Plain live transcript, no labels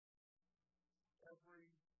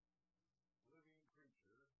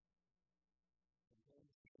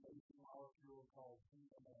molecule called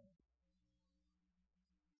DNA.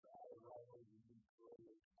 That is always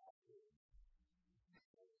nucleic acid.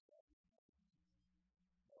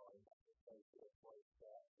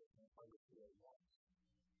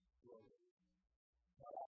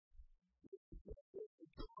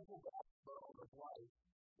 The whole backbone of life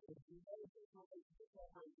is the information that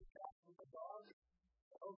separates the cat from the dog,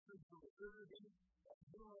 the ocean from the river, and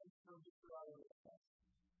humans from the surrounding us.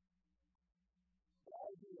 The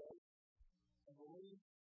idea and belief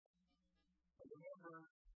and remember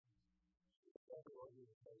every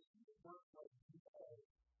organization that works like DNA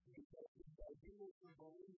because these ideas and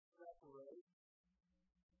beliefs separate.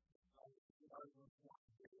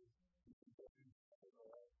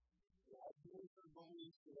 The ideas and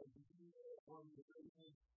beliefs that are DNA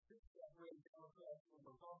organizations separate Democrats from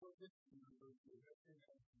Republicans, University of Michigan,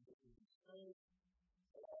 and Mississippi State,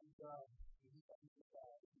 and the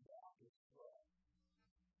opposite spread.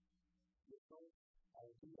 Different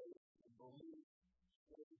ideas and beliefs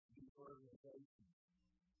shape these organizations.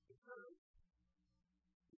 The church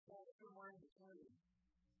is not somewhere in between.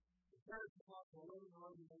 The church is not the living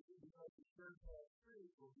organization because the church has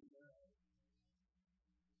spiritual DNA.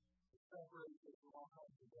 It separates it from all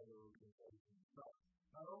kinds of other organizations.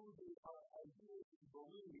 Not only do our ideas and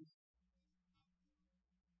beliefs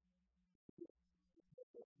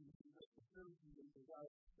the church is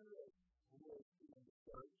God's Spirit works in the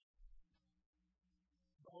church.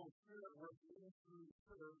 The Holy Spirit works in through the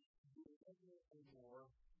church to do infinitely more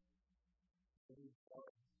than we can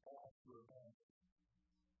ask or imagine.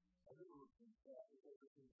 I think we'll repeat that because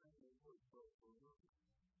it's in the word for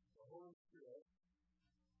the Holy Spirit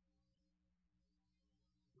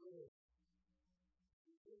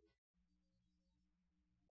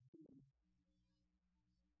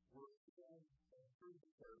works in and through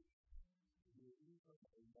the church to do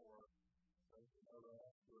infinitely more than we can ever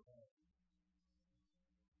ask or imagine.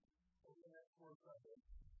 Over the next 4 Sundays,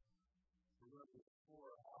 we're going to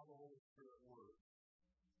explore how the Holy Spirit works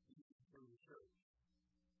through the church.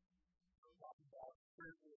 We're talking about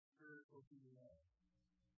spiritual DNA.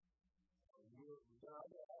 We've got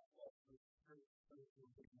other aspects of spiritual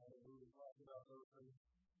DNA. We will talk about those things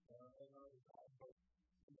another time, but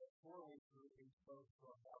before we focus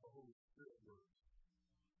on how the Holy Spirit works.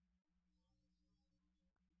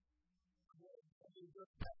 As we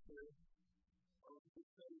look back here, I want to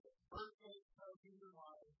say that first thing comes in your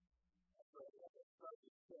mind,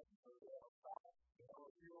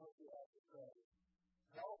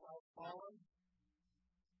 help, I've fallen.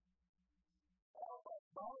 Help, I've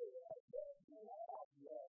fallen.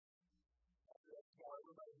 Yes.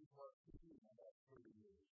 Everybody who's worked with me in that 30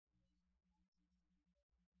 years.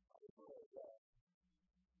 I know that.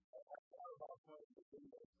 I thought about playing the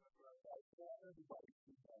video. I thought everybody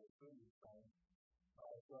should have a video time. So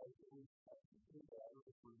I think I can do that with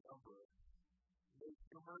a number. There's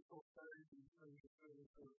commercial studies in terms of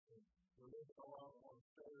services. There isn't a lot on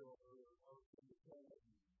stereo or in the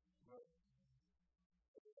television. But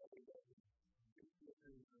everybody gets the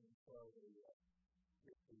reason and tell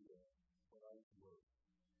what I work.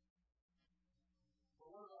 So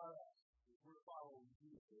what about us? If we're following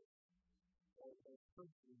Jesus as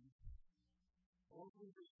Christians, once we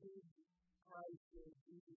receive Christ as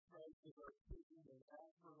Jesus Christ as our Savior and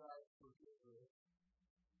ask for that forgiveness,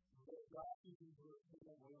 that God can do it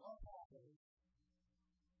when what happens,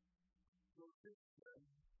 so Christian,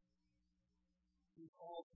 he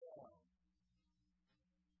falls down.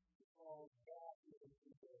 He falls back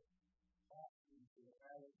into the actions and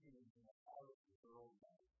attitudes and habits of their own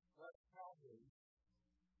life. That's how they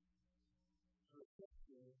so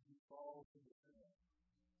Christian, he falls into sin.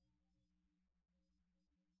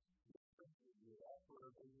 That's where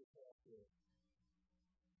they just have to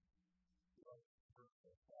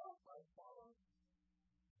I follow.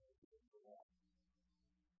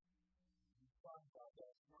 You talk about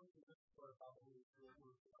that. One of the best part about the Holy Spirit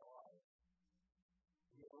works in our lives.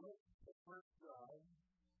 We look at the first drive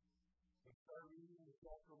and start reading in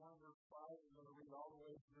chapter 1, verse 5. We're going to read all the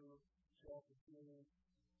way through chapter 2.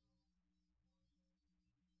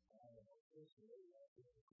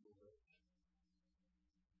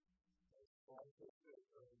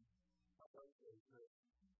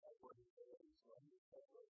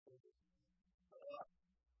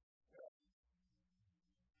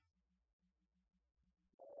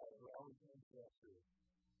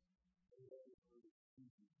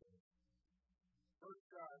 First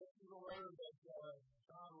God, this is a letter that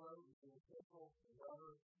John wrote in the epistle, a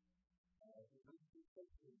letter to these two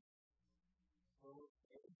Christians. So,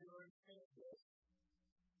 if you understand this,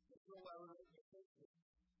 this is a letter to the Christians.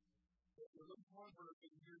 It looks one verse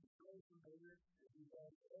in here that's really familiar. If you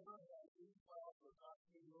guys ever had any thoughts or talked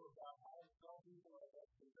to you about how to tell people that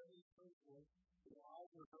the very first one, the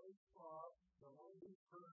eyes are very soft, the only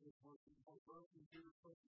person where people broken through to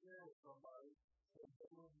put the share with somebody, and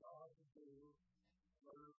they will not to do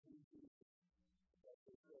murder people. That's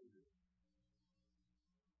the Savior.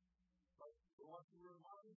 But I want to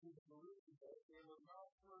remind you that they were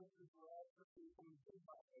not person for after people who did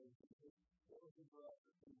not know Jesus. They were for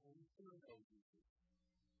after people who do know Jesus.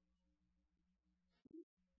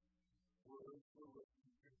 Words were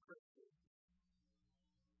written in Christians.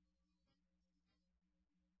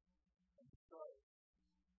 And so,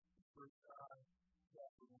 first John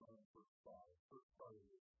chapter 1, verse 5, first part of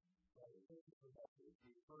it. This is the message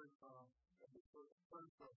we heard from, and the first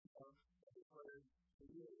verse of John, and declared to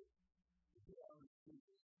you, if you have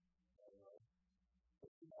Jesus. But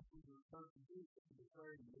the message was heard from Jesus, and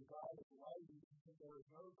declared to you, God is light, and there is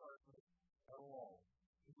no darkness at all.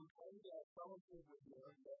 If we claim to have fellowship with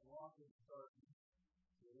him, that walk in darkness,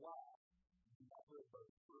 we lie, and do not live by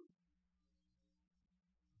the truth.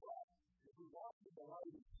 But if we walk in the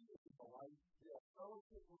light of Jesus in the light, we have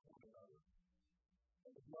fellowship with one another.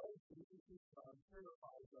 And the blood of Jesus' Son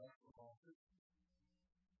purifies us from all sin.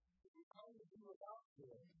 If we come to be without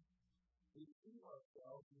sin, we deceive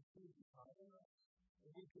ourselves and sin is not in us. And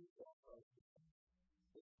we confess our sin.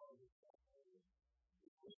 This part is not holy. If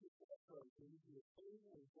we confess our sin, he is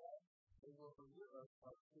faithful and just, and will forgive us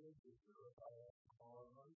our sins and purify us from all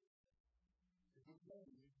unrighteousness. If we claim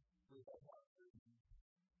we have not sinned,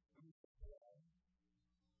 we sin.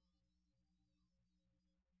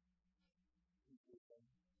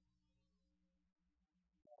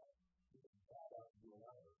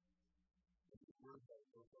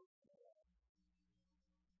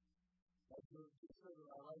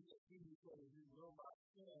 I like that Jesus said, if you will not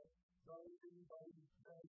sin, don't anybody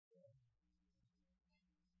say sin.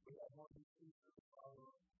 We have one who speaks of the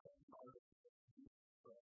power of God,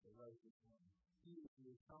 the righteous one. He is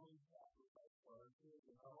the atoning sacrifice for our sins,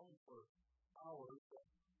 and not only for ours, but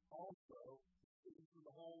also for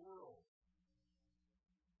the whole world.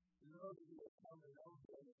 In order to be a common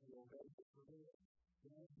element of the obey for me,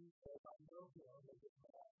 then he said, I know him as a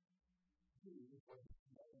man. He is a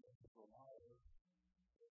man of the liar.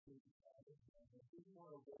 If you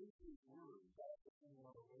want to wait his word, that's if you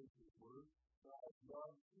want to wait his word, God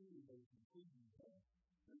loves you and continues him.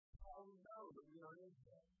 This is how we know that we are in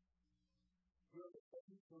him. We are the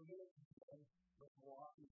same for him that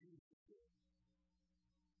walk with Jesus. The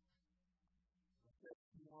faith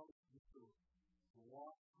you want is to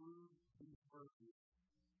walk through these verses.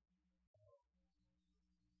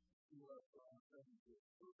 You are from the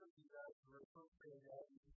Who could be that for a country that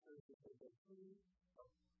is the two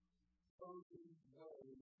opposing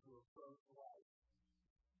ways to approach life?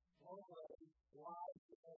 One way, life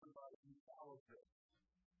to everybody who follows it.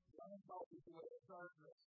 One help is the way of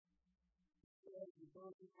darkness. If you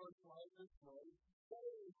both approach life this way,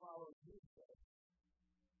 they follow Jesus.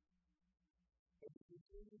 If you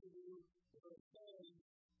continue to do the things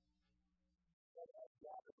that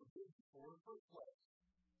God has forbidden for in the first place.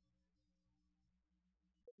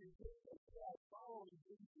 If you think that following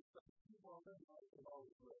Jesus, people are living like they've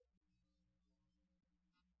always lived.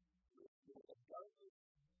 The darkness,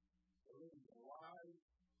 the living the lies,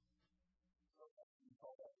 sometimes we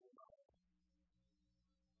call that denial.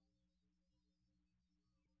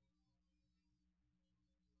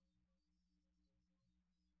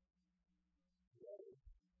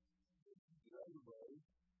 The other way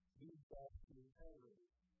leads back to integrity.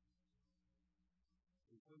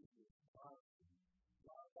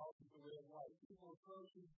 God calls it the way of life. People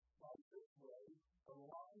approaching life this way,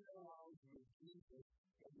 align their lives with Jesus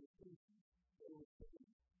and the teaching. They will see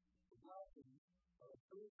the blessings of a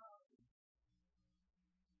true confidence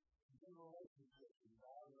in relationships with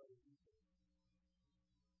God and other people.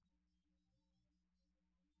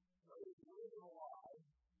 So if you live in a lie,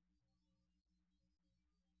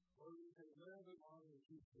 or you can live in one with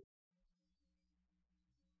Jesus,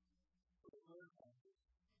 for the third confidence,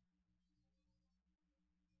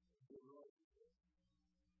 the relationship,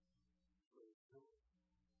 for the joy.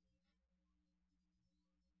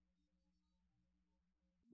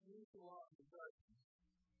 You need to walk in darkness.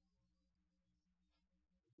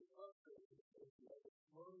 If you love God, if you have a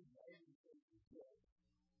slow, mighty faith in God,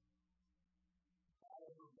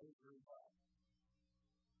 however major in life,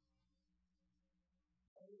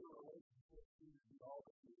 any relationship seems to be all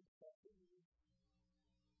that you expect in you.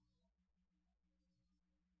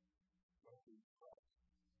 But in Christ.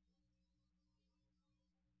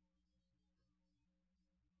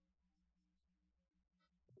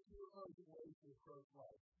 If you are the way to approach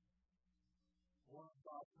life, One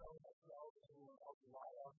stop telling ourselves and everyone else why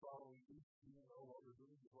our following each even know what we're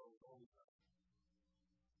doing before we're always done.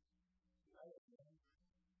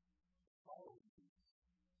 Following these.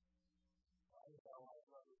 I have our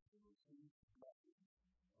brothers to receive blessings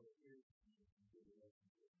of the Spirit and good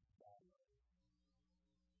relationship with God.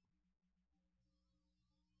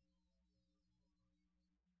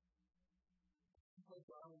 Because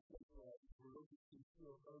I will take bread, we're looking to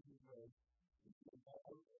still frozen bread.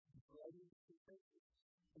 It's ready to take it.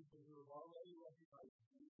 Because we have already recognized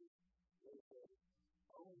Jesus. The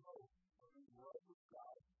only hope of being right with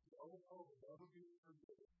God, the only hope of ever being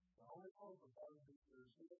forgiven, the only hope of having your sins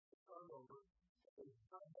start over, is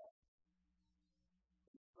done that.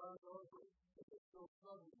 It's done over, but it's still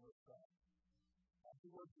struggling with that. After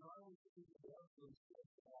what John was doing to them, they said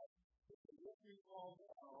that if we fall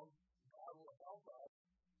down, God will help us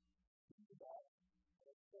do that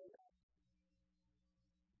and say that.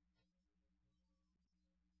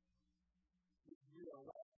 If we are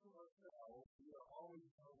left to ourselves, we are always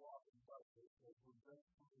going to walk in darkness as we're just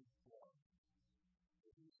coming forth.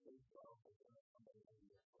 If we stay dark, we're going to come out of the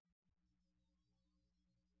dark.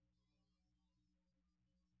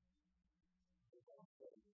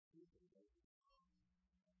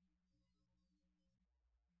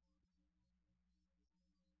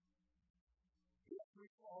 If we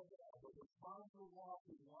fall down, the response to walk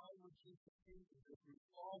in line with Jesus is if we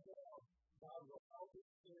fall down, God will help us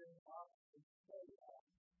stand up and say that.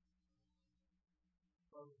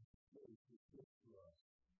 From His grace to us.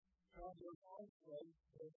 God will also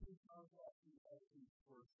make His contact with us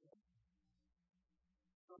for sin.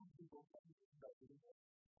 Some people think that it is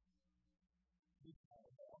this kind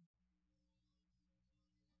of help.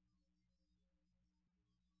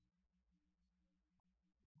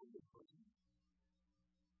 Look at person.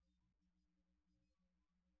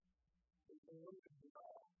 If they look at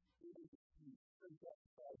God, it is you think that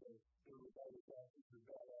everybody else is a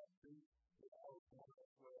bad attitude. I was born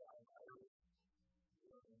this way, I'm Irish.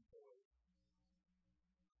 And so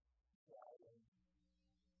Italian.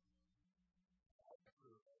 I'm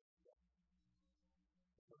sure.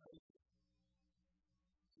 It's amazing.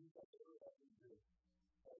 Seems like everybody here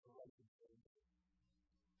has a right to change it.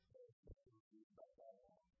 It's not that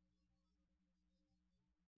long.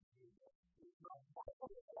 It's not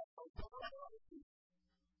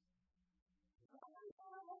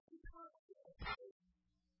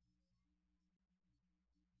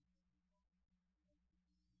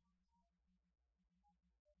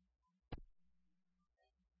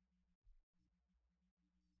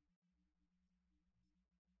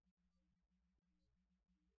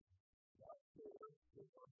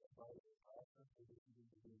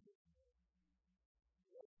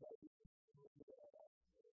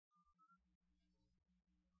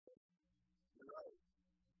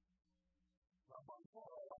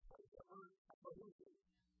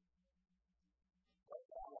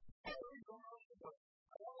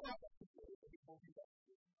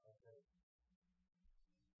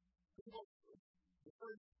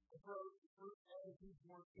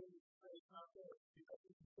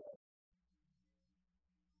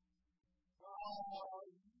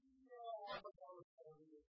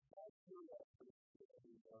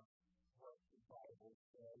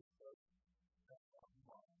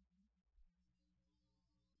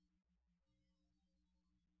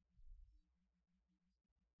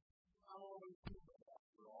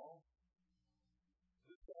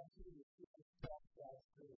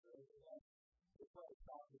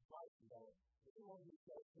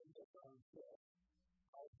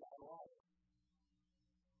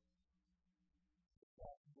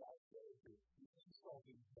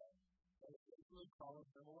calling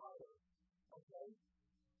him a liar. Okay?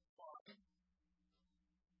 Fine.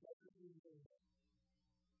 That could be the thing.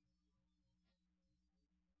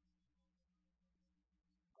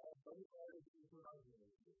 Both parties can put on the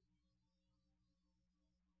issue.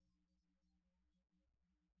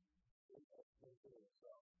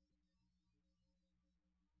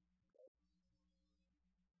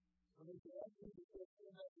 When it's actually the question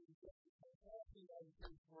that we get to compassion and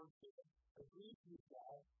transformation, agrees with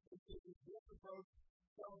God, it's a different approach.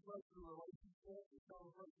 Celebrate the relationship, we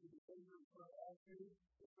celebrate the behavior in front of attitude,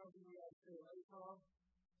 it's something we have to stay away from.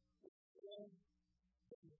 And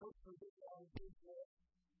the person who gets out of this way,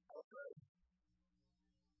 okay.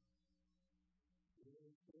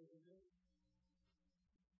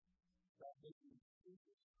 That makes me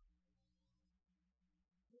stupid.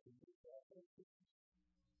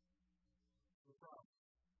 The problem.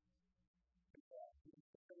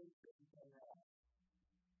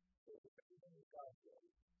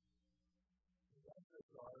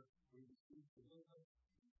 We receive deliverance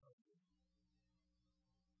and comfort.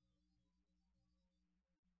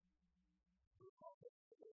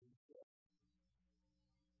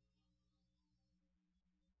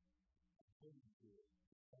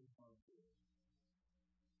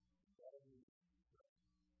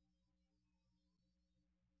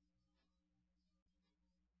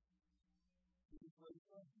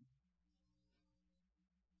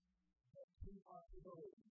 Two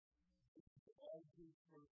possibilities. As this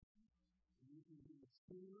person, you can be a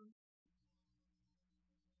student,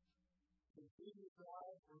 continue to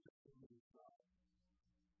drive, or continue to drive.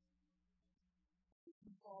 If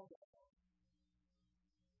you fall down,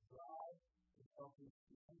 drive and help you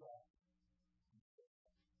to come back.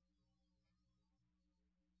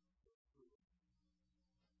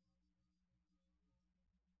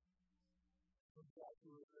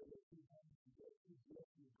 Exactly what they are teaching you. Yes,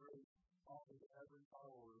 you great offers every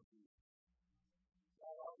follower of you.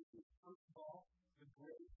 That obviously, first of all, the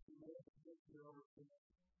grace to live and get you over sin.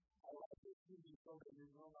 I like this to be so that you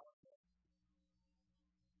will not sin.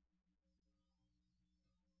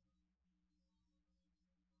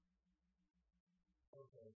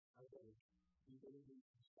 Okay, I get it. You really need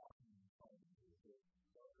to stop me and find me with it.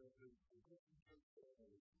 So there's a different church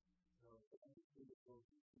today. The industry that goes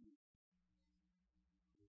to see.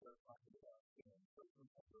 We start talking about sin. So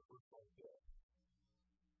sometimes the first one is death.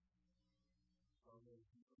 So there's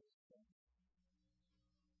people that sin.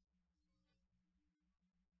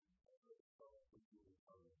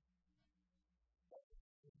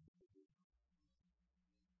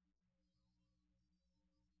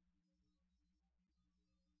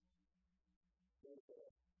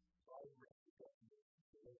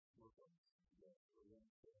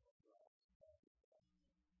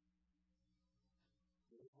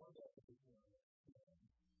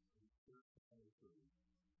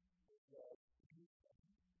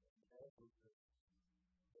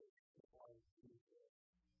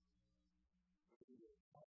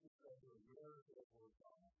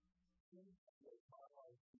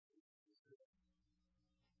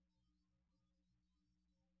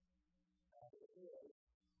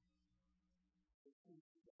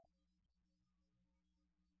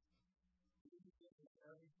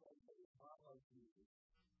 Everything that is not like Jesus.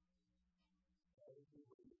 Everything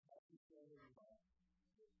that is not the same as God.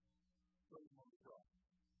 So you want to try.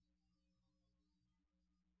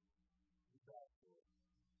 Exactly.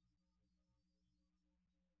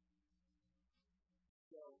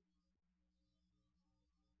 So,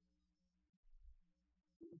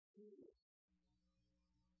 be serious.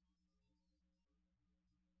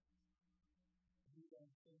 Be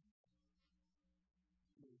unthinking.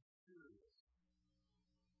 Be serious.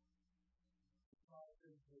 God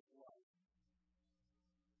is His life.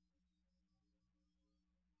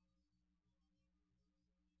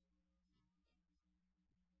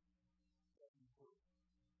 That's important.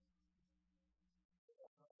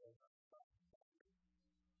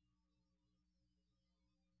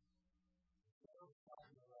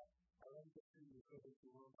 I don't get to the credit to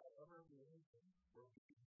work. I ever have anything where we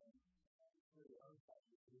can really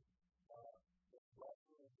unconsciously what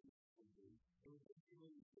we're going to do. It was just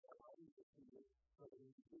really how we get to do it. So that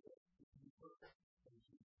we can do it. We can be perfect.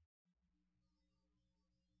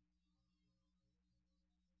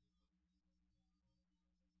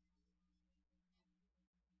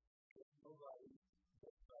 Nobody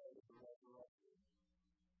outside of the resurrection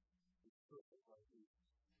is perfect like Jesus.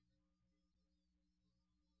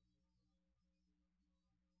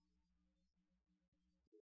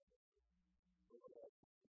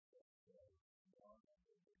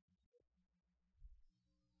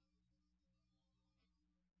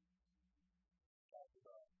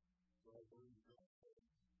 What I believe is that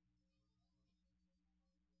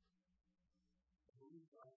believe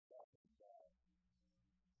God is God and God.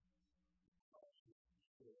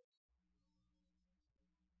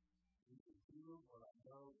 You can do what I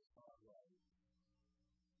know is not right,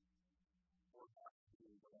 or not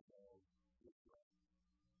do what I know is right.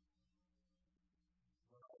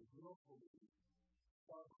 When I willfully,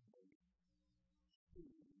 stubbornly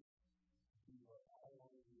choose to do what I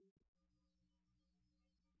want to do,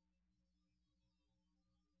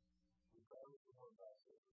 regardless of what I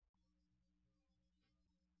say.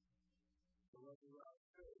 So when you're out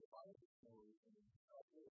there, the Bible story, and it's not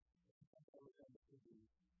this, I'm never going to be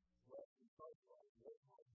left in Christ life. That's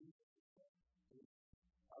what Jesus is saying.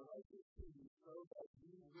 I like this to you so that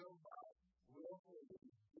you will not willfully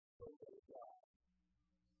disobey God.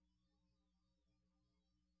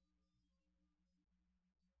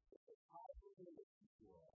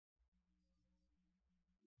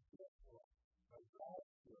 By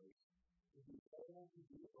God's grace, to be able to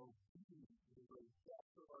be obedient to the very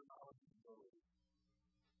depth of our knowledge and ability.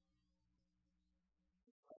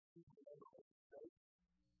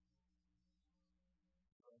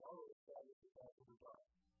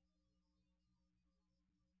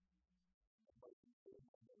 Most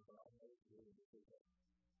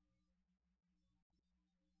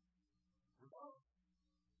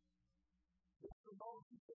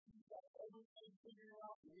people think that everything figured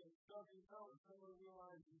out, you get stuck in hell, and suddenly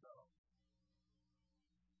realize you don't.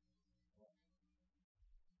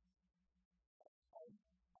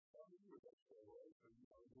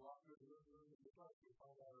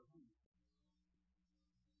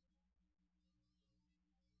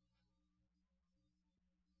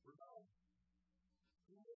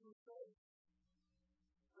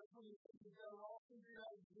 You've got it all figured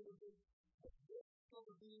out. It's going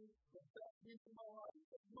to be the best week of my life.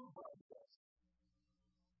 Move on this.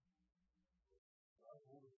 I'm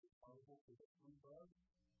responsible for the free bug.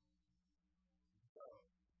 So,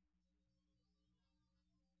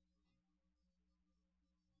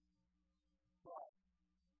 but,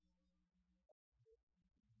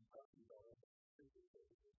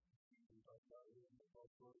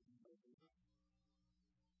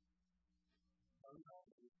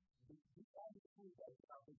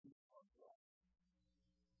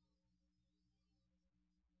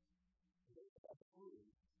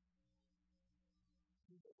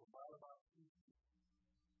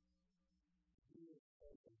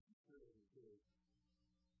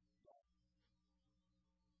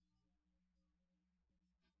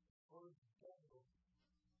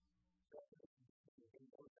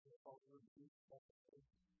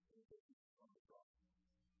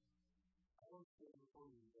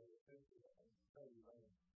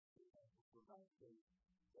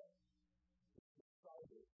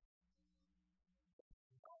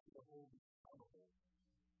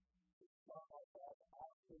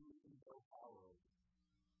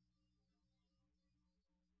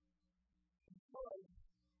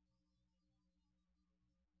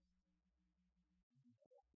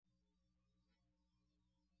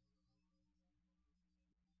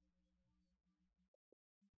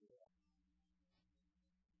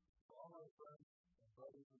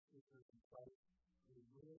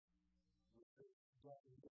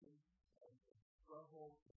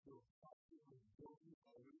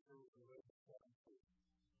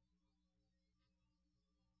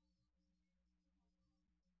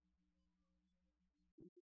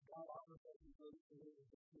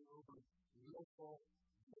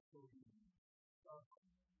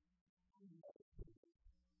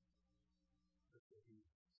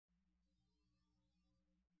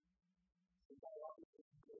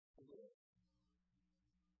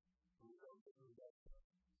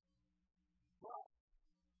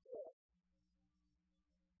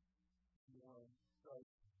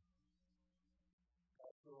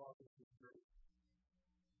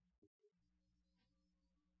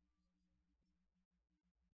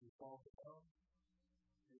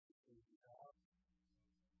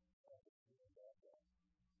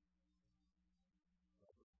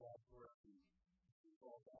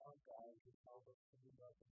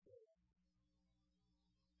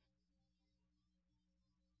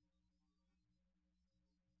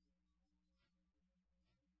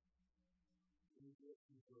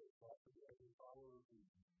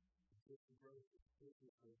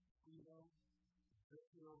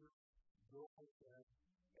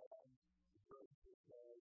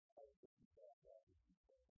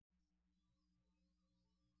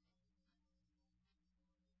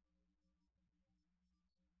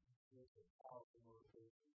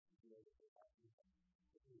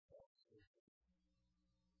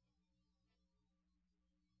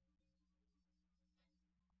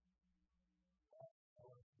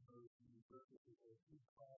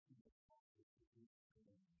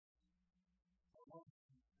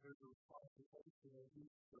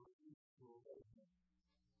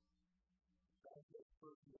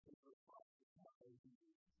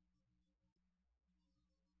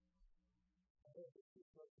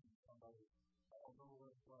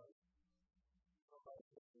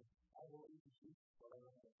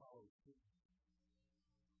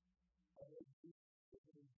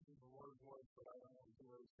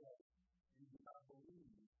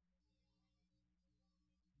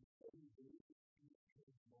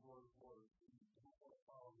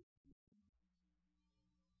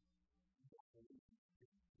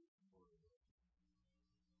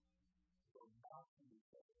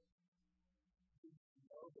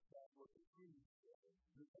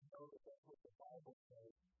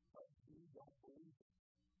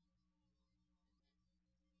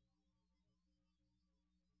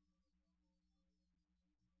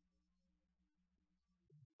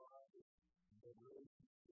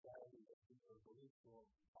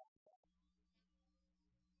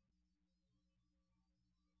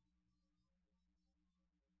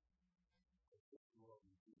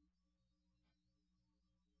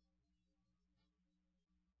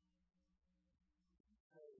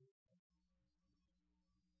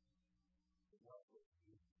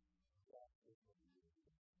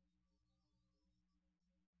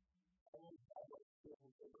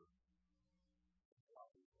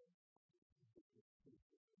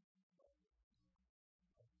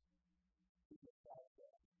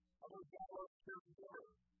 How about God cares for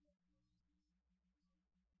her?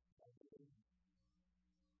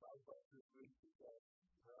 I thought this week that,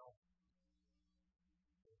 well,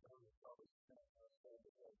 it's on the public stand. I said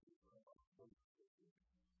that I was going to sleep this week.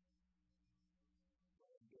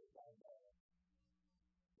 And get down there.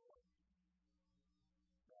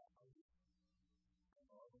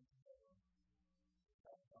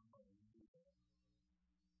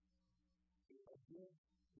 Again,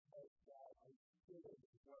 because God, I feel it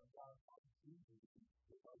is what God wants to do.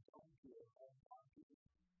 If I don't do it, I'm not doing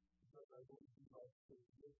it. Because I believe He loves to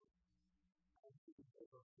do it. I believe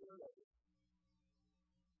there's a fear of it.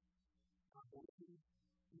 I believe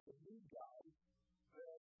He's a new guy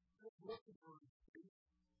that is looking for His feet,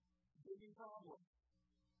 giving problems.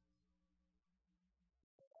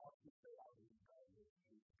 I have to say, I believe God is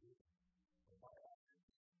good. And my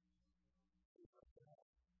actions is like that.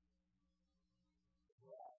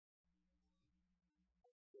 Yeah. I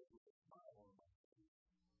feel with a smile on my face.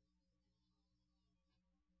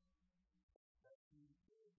 That He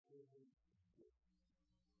is really good.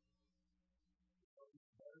 Because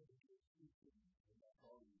it's better to get two things than that's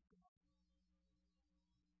all you've got.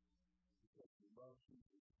 Because He loves you,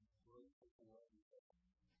 He's grateful for what He's done.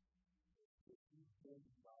 If He's been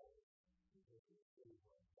knowledge, He's going to say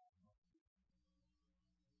what God wants to do.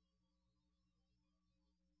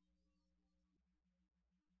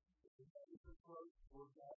 It's a approach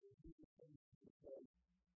where God will do the things to say,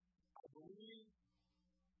 I believe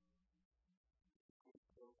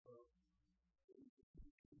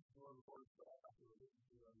one of the words that I have to listen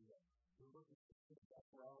to on that. We're looking at the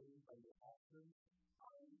sexuality by your actions.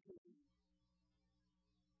 I am kidding.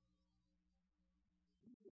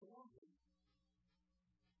 He's the one.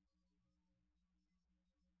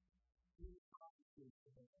 He's responsible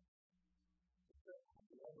for him. Except for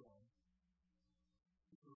the other one.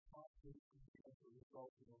 He's responsible as a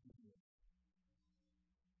result of obedience.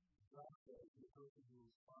 God says the person who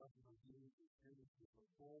responds to obedience is finished with the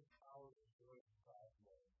full power and joy of God's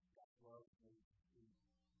love. God's love is free.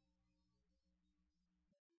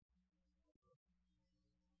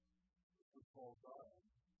 We call God,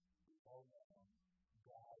 we call God,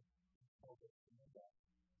 God, we call it God.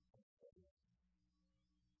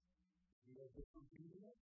 We are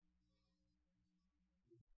disobedient.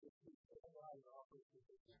 If we fail our opposite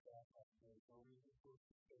of God, there's no reason for us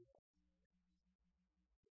to fail.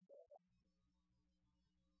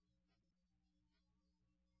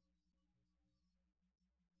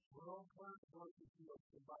 We're all trying to work to see what's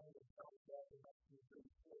combined with self-death and that's the thing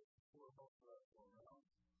for most of us go around.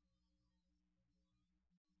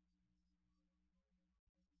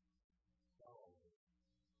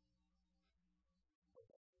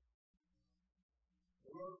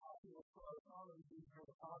 The Lord popular song that was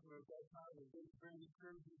very popular at that time was very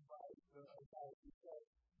encouraging by he said,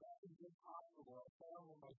 that is impossible. I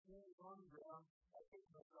found when my feet was on the ground, I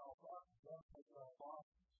picked myself up, dust myself off,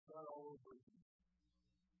 start all over again.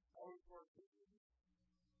 Always works with me.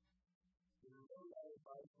 You know that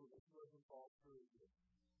advice when it doesn't fall through again.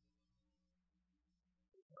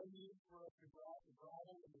 There's no need for us to grab the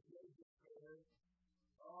Bible and the page of prayer.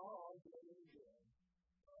 Oh, I'll get it again.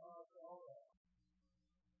 Oh, it's all right.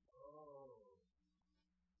 Oh.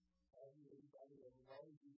 Have you anybody ever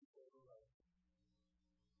known you to go around?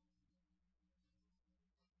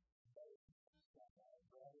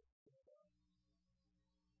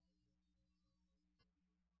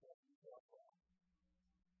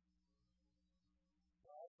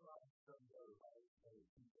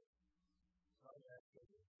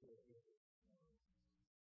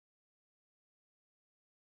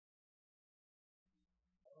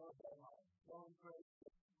 Don't pray.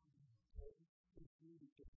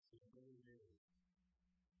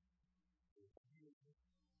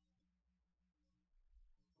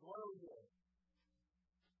 What do we do?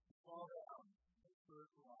 Fall down.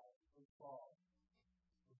 Spiritual life. We fall.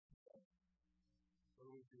 What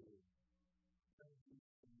do we do? Thank you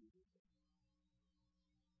for you.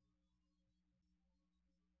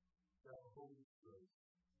 The Holy Spirit.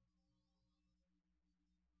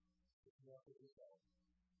 It's not for yourself.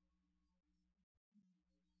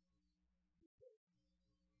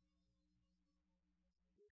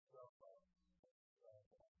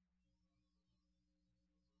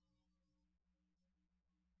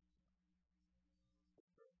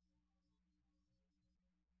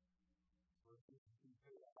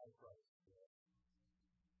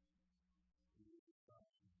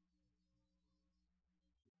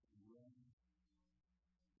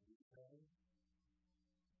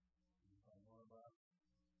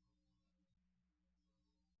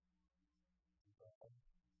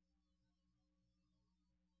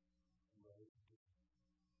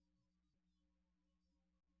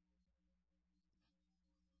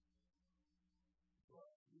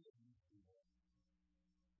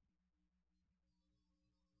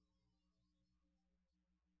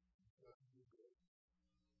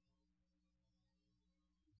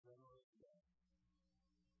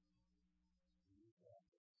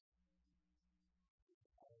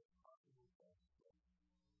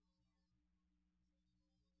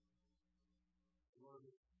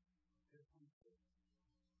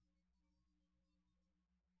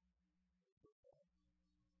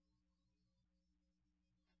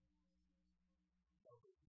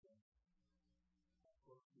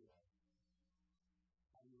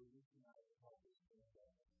 you know, help us to